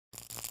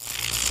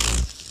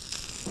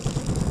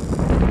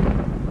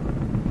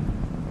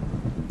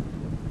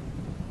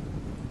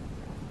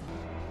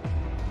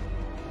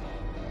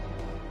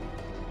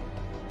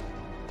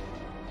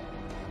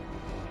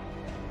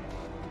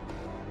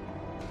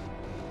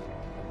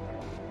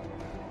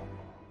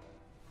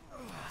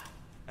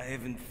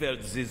haven't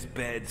felt this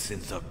bad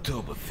since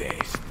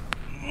Oktoberfest.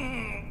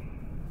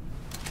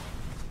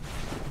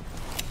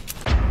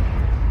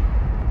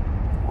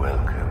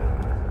 Welcome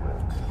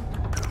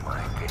to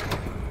my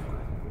game.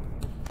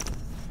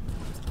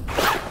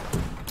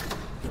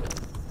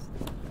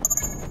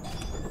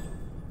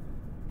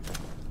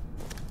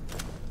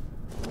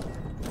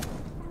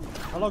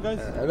 Hello guys.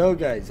 Hello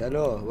guys,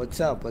 hello. What's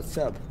up? What's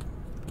up?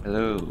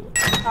 Hello.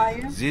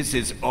 Hi. This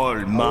is all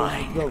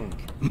mine. Going.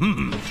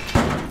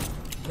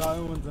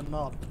 Diamonds and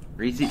not.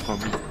 Raise it for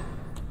me.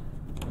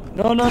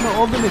 No,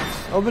 open it.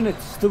 Open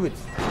it, stupid.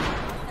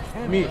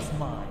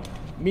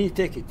 Me,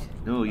 take it.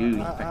 No,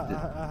 you I infected.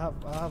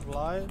 have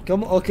light.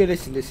 Come on, okay,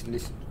 listen.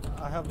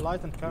 I have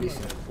light and camera.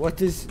 Listen.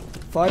 What is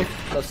 5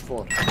 plus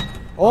 4?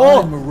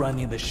 Oh! I'm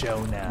running the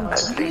show now.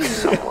 At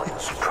least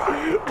someone's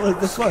trying.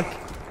 What the fuck?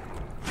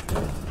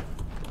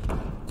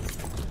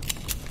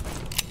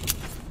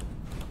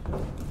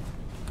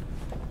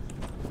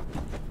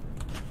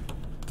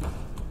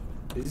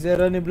 Is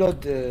there any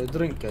blood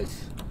drink,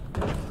 guys?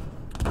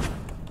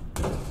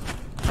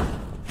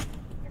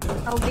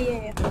 I'll be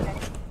here. Okay.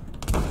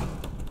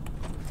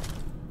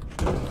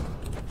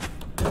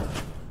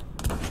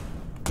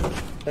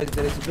 Guys,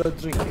 there is blood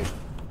drink here.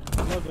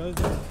 Hello guys.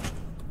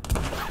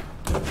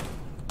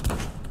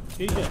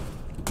 TJ.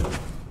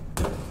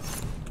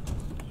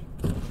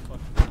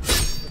 Fuck.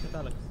 Look at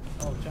Alex.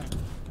 Oh, Chang.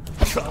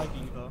 He's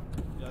lagging though.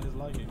 Yeah, he's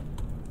lagging.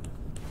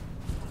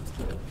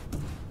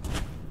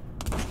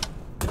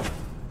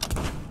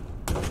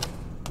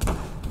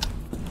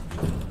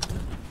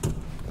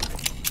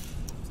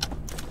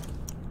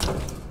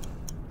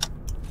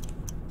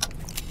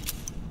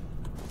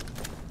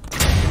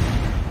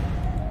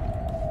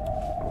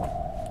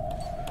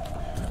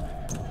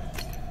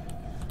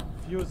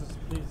 Fuses,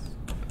 please.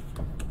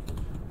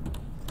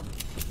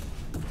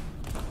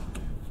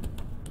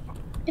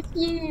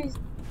 Diffuse.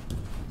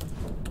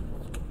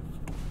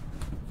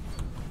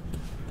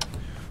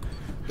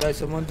 Guys,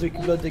 someone drink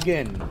blood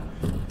again.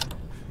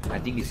 I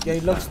think This it's guy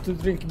this loves one. to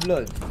drink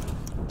blood.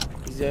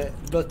 He's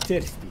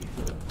bloodthirsty.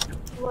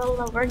 Well,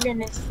 no, we're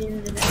gonna see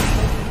the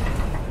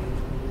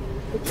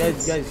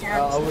Guys,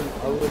 I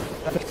will.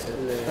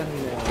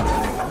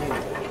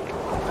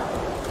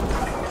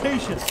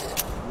 Keisha.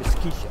 Miss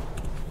Keisha.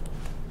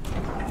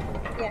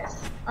 Yes,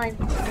 I'm.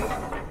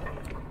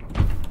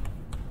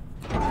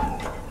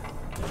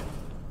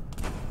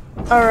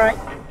 Alright.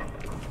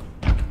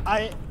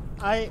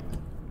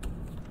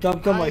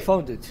 Come, I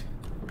found it.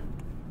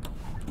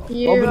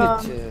 You,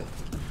 Open it.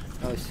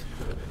 Nice.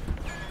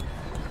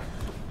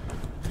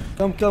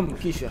 Come,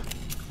 Keisha.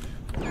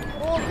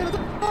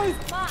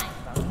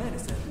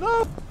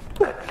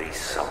 At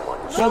least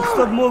someone's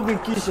Stop moving,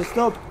 Keisha,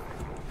 stop.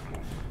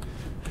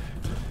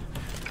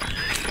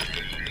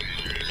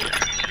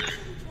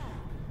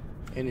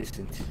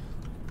 Innocent.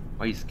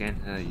 Why you scan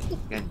her? You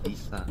scan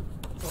Lisa.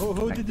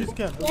 Who did you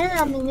scan?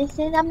 yeah, I'm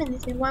innocent.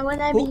 Why would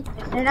I be Who?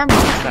 innocent? I'm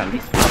innocent.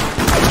 Lisa.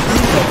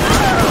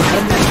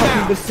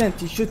 100%.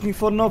 He shoot me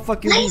for no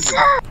fucking reason.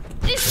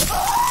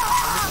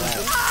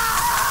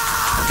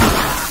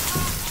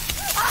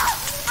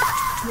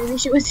 Maybe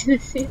she was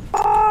innocent.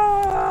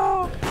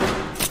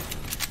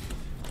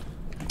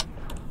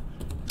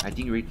 I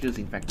think Rachel's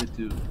infected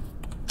too.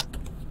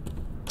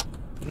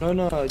 No,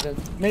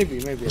 maybe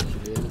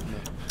actually. I don't know.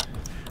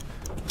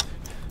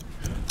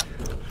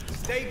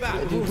 Stay back. I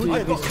think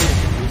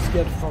he's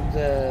scared from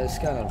the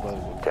scanner,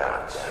 probably.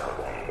 dance.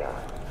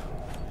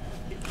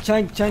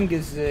 Chang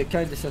is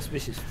kinda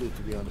suspicious too,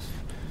 to be honest.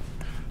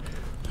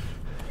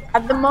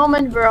 At the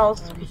moment, we're all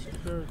suspicious.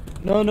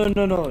 No.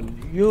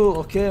 You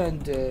okay,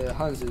 and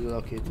Hans is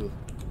okay too.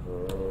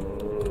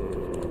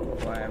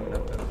 Why I'm not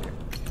okay?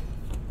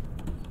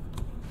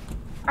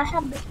 I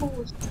have the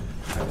tools.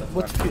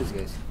 What's fuse,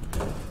 guys?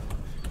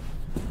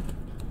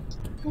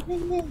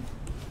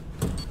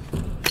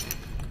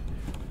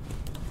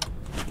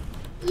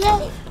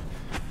 Yay!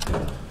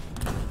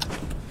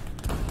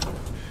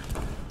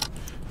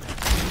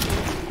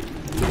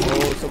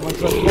 Oh, someone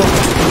tried to walk.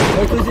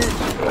 What is it?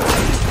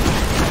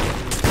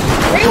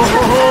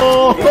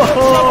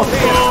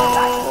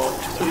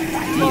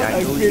 See, I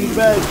I told feel you.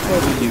 bad for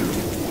you.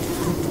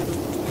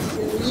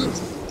 Delete.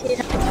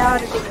 Get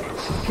out of here.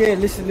 Okay,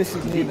 listen,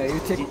 Nina. You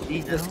take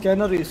Did the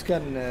scanner, you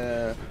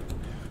scan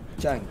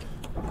Chang.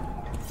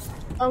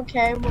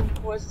 Okay,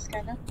 what was the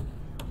scanner?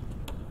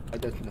 I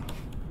don't know.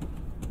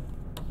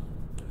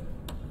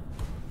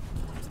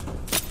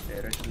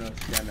 There is no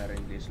scanner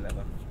in this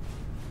level.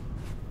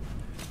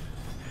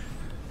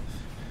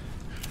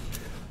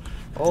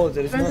 Oh,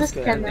 there is Where's no the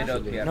scanner. scanner? Antidote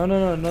actually. here.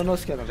 No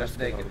scanner. Just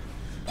no take scanner. it.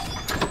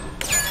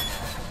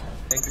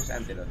 Take this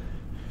antidote.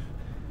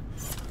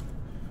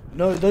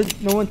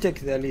 No one take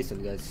the lethal,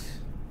 guys.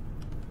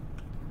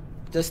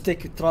 Just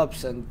take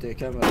traps and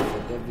cameras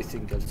and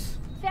everything else.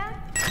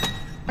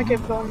 Okay,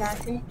 go,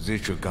 Matty.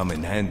 This should come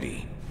in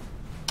handy.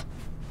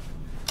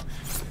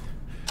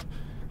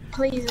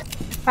 Please,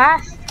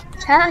 fast.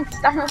 Chang,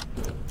 stop.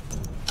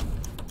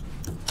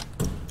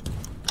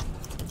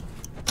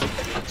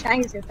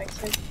 Chang is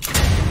infected.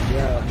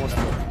 Yeah,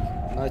 mostly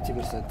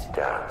 90%.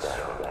 Dance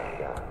for me.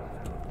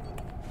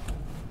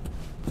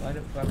 Why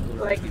the fuck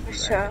will I Like, give for you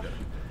sure.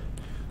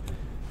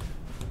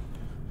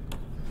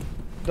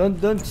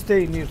 antidote? Don't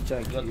stay near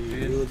Chang. Got You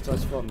this. will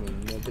transform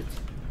in a bit.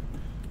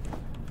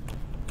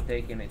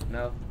 Taking it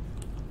now.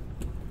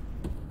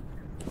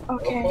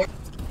 Okay.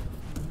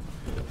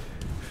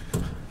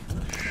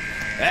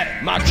 Hey,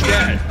 mach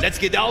schnell! Let's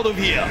get out of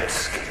here!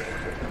 Escape.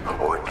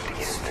 Or at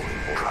least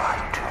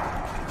try to.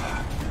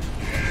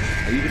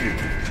 Are you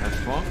gonna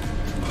transform?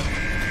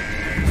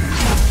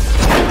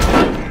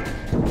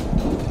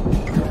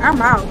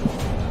 I'm out.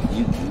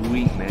 You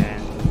doing, man?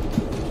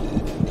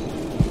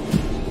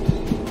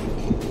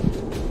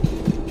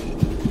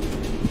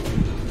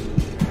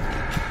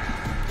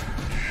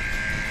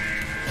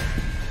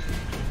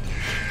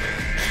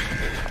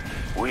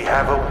 We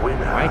have a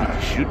winner. Why did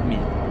you shoot me?